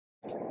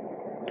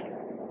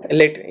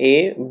Let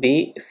A,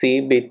 B,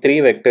 C be three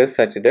vectors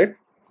such that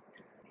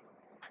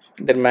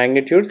their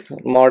magnitudes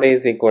mod A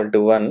is equal to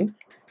 1,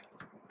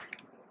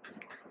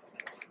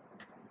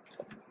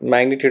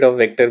 magnitude of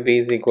vector B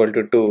is equal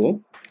to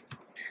 2,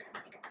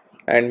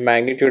 and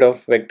magnitude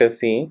of vector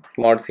C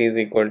mod C is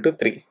equal to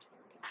 3.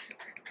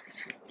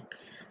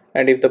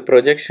 And if the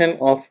projection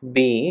of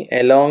B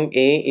along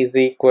A is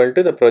equal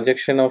to the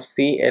projection of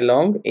C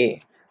along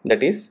A,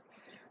 that is,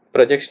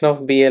 projection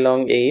of B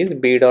along A is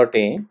B dot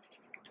A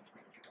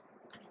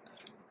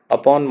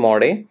upon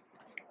mod A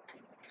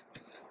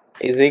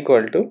is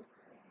equal to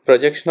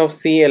projection of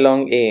C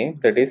along A,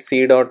 that is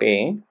C dot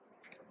A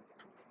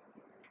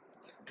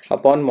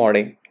upon mod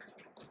A.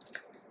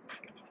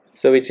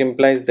 So which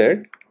implies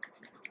that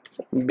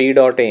B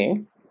dot A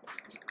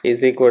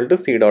is equal to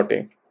C dot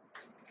A,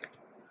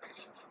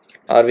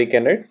 or we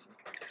can write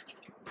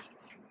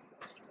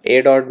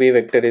A dot B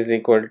vector is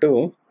equal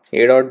to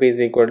A dot B is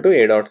equal to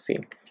A dot C,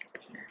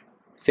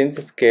 since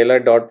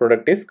scalar dot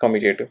product is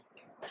commutative.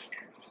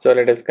 So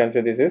let us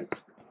consider this is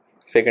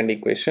second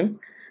equation,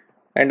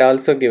 and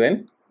also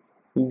given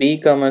B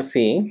comma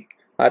C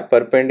are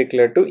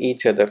perpendicular to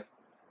each other.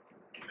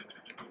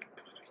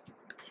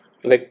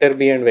 Vector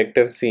B and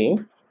vector C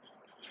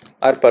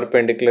are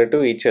perpendicular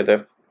to each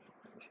other.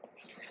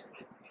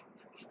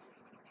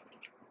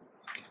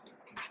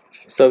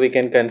 So we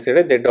can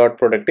consider the dot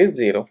product is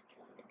 0.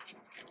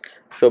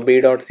 So B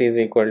dot C is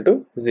equal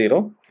to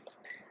 0.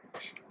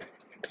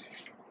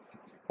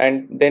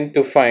 And then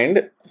to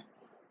find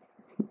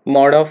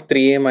mod of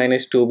 3A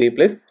minus 2B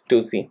plus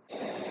 2C.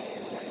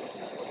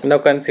 Now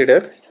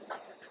consider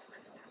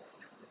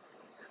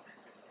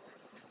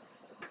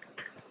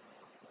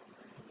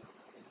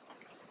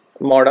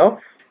mod of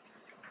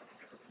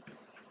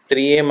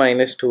 3A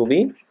minus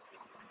 2B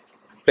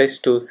plus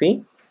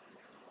 2C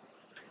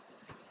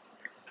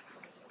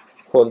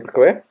whole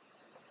square,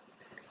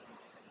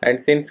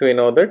 and since we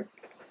know that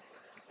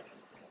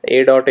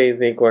A dot A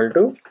is equal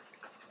to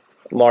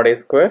mod A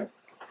square,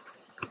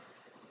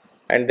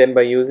 and then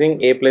by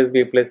using A plus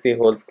B plus C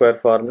whole square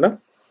formula,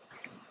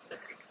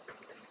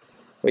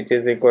 which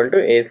is equal to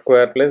A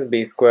square plus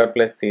B square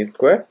plus C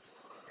square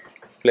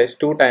plus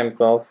 2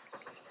 times of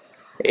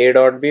A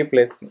dot B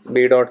plus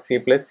B dot C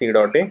plus C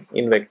dot A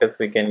in vectors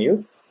we can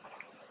use.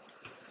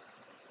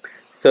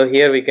 So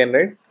here we can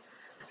write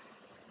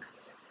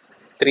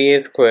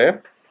 3A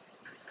square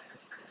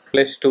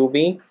plus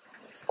 2B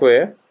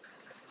square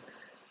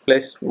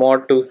plus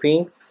mod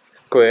 2C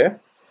square,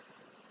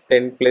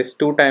 then plus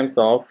 2 times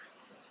of,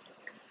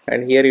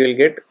 and here you will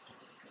get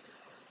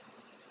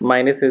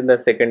minus in the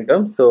second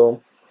term,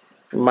 so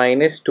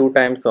minus 2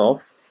 times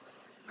of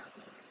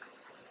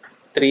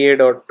 3A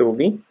dot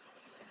 2B,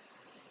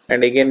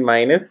 and again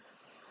minus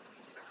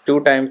 2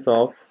 times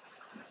of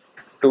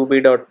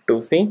 2B dot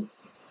 2C,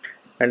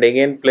 and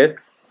again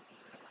plus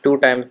 2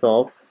 times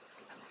of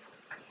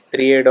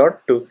 3A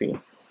dot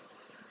 2C.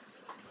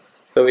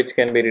 So which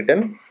can be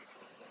written,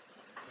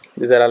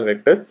 these are all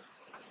vectors.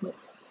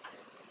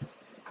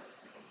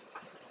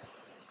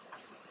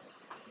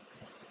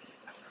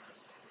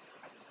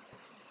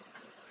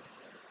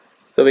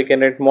 So we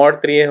can write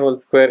mod 3A whole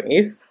square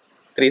is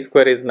 3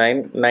 square is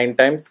 9, 9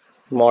 times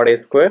mod A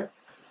square,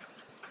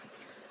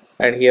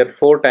 and here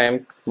 4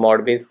 times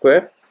mod B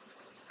square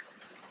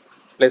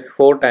plus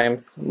 4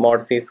 times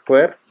mod C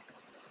square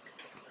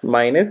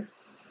minus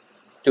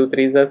 2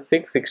 3s are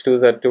 6, 6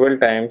 2s are 12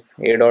 times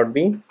A dot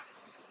B,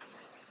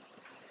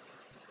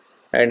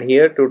 and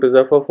here 2 2s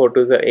are 4, 4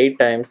 2s are 8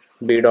 times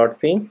B dot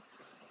C,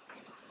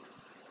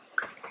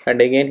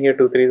 and again here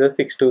 2 3s are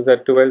 6, 2s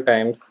are 12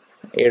 times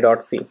A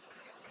dot C,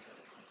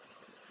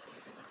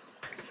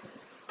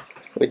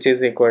 which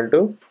is equal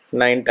to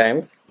 9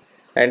 times.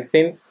 And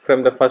since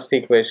from the first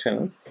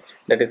equation,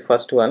 that is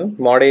first one,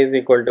 mod A is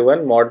equal to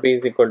 1, mod B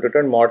is equal to 2,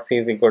 and mod C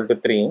is equal to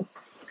 3,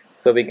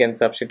 so we can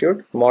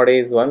substitute mod A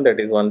is 1, that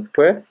is 1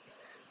 square,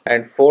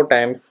 and 4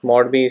 times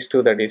mod B is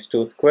 2, that is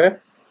 2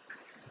 square,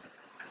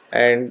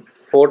 and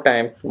 4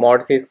 times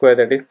mod C square,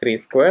 that is 3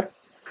 square,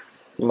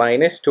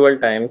 minus 12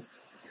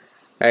 times,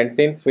 and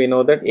since we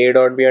know that A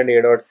dot B and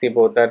A dot C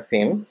both are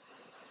same,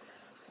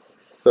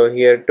 so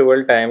here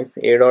 12 times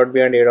A dot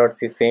B and A dot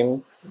C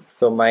same,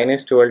 so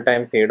minus 12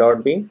 times A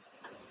dot B,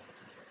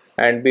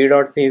 and B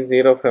dot C is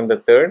 0 from the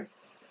third,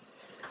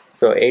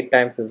 so 8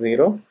 times is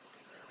 0,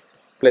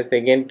 plus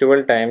again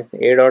 12 times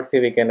A dot C,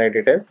 we can write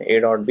it as A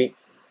dot B.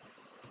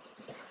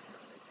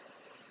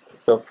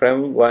 So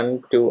from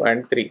 1, 2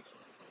 and 3.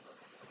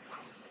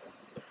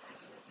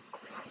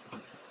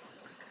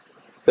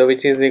 So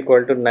which is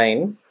equal to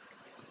 9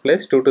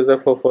 plus 2 2s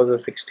are 4, 4s are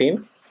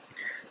 16,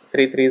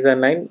 3 3s are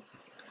 9,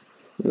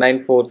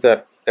 9 4s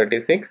are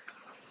 36,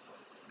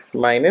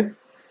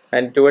 minus,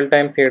 and 12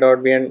 times A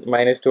dot B and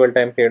minus 12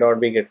 times A dot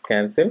B gets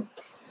cancelled,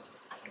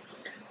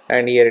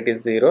 and here it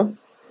is 0,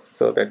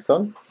 so that's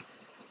all.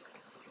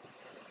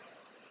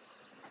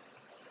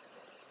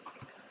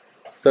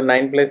 So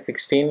 9 plus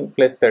 16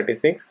 plus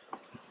 36,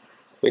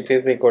 which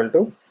is equal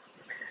to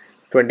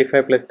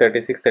 25 plus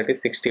 36, that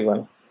is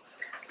 61.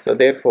 So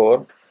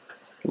therefore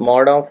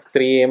mod of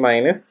 3a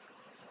minus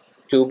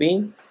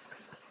 2b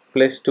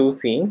plus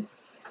 2c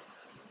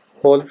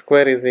whole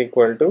square is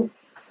equal to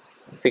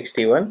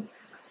 61,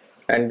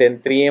 and then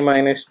 3a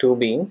minus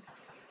 2b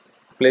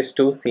plus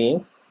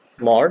 2c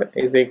mod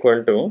is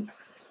equal to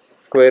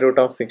square root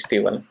of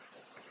 61.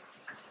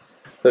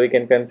 So we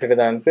can consider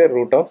the answer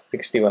root of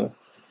 61.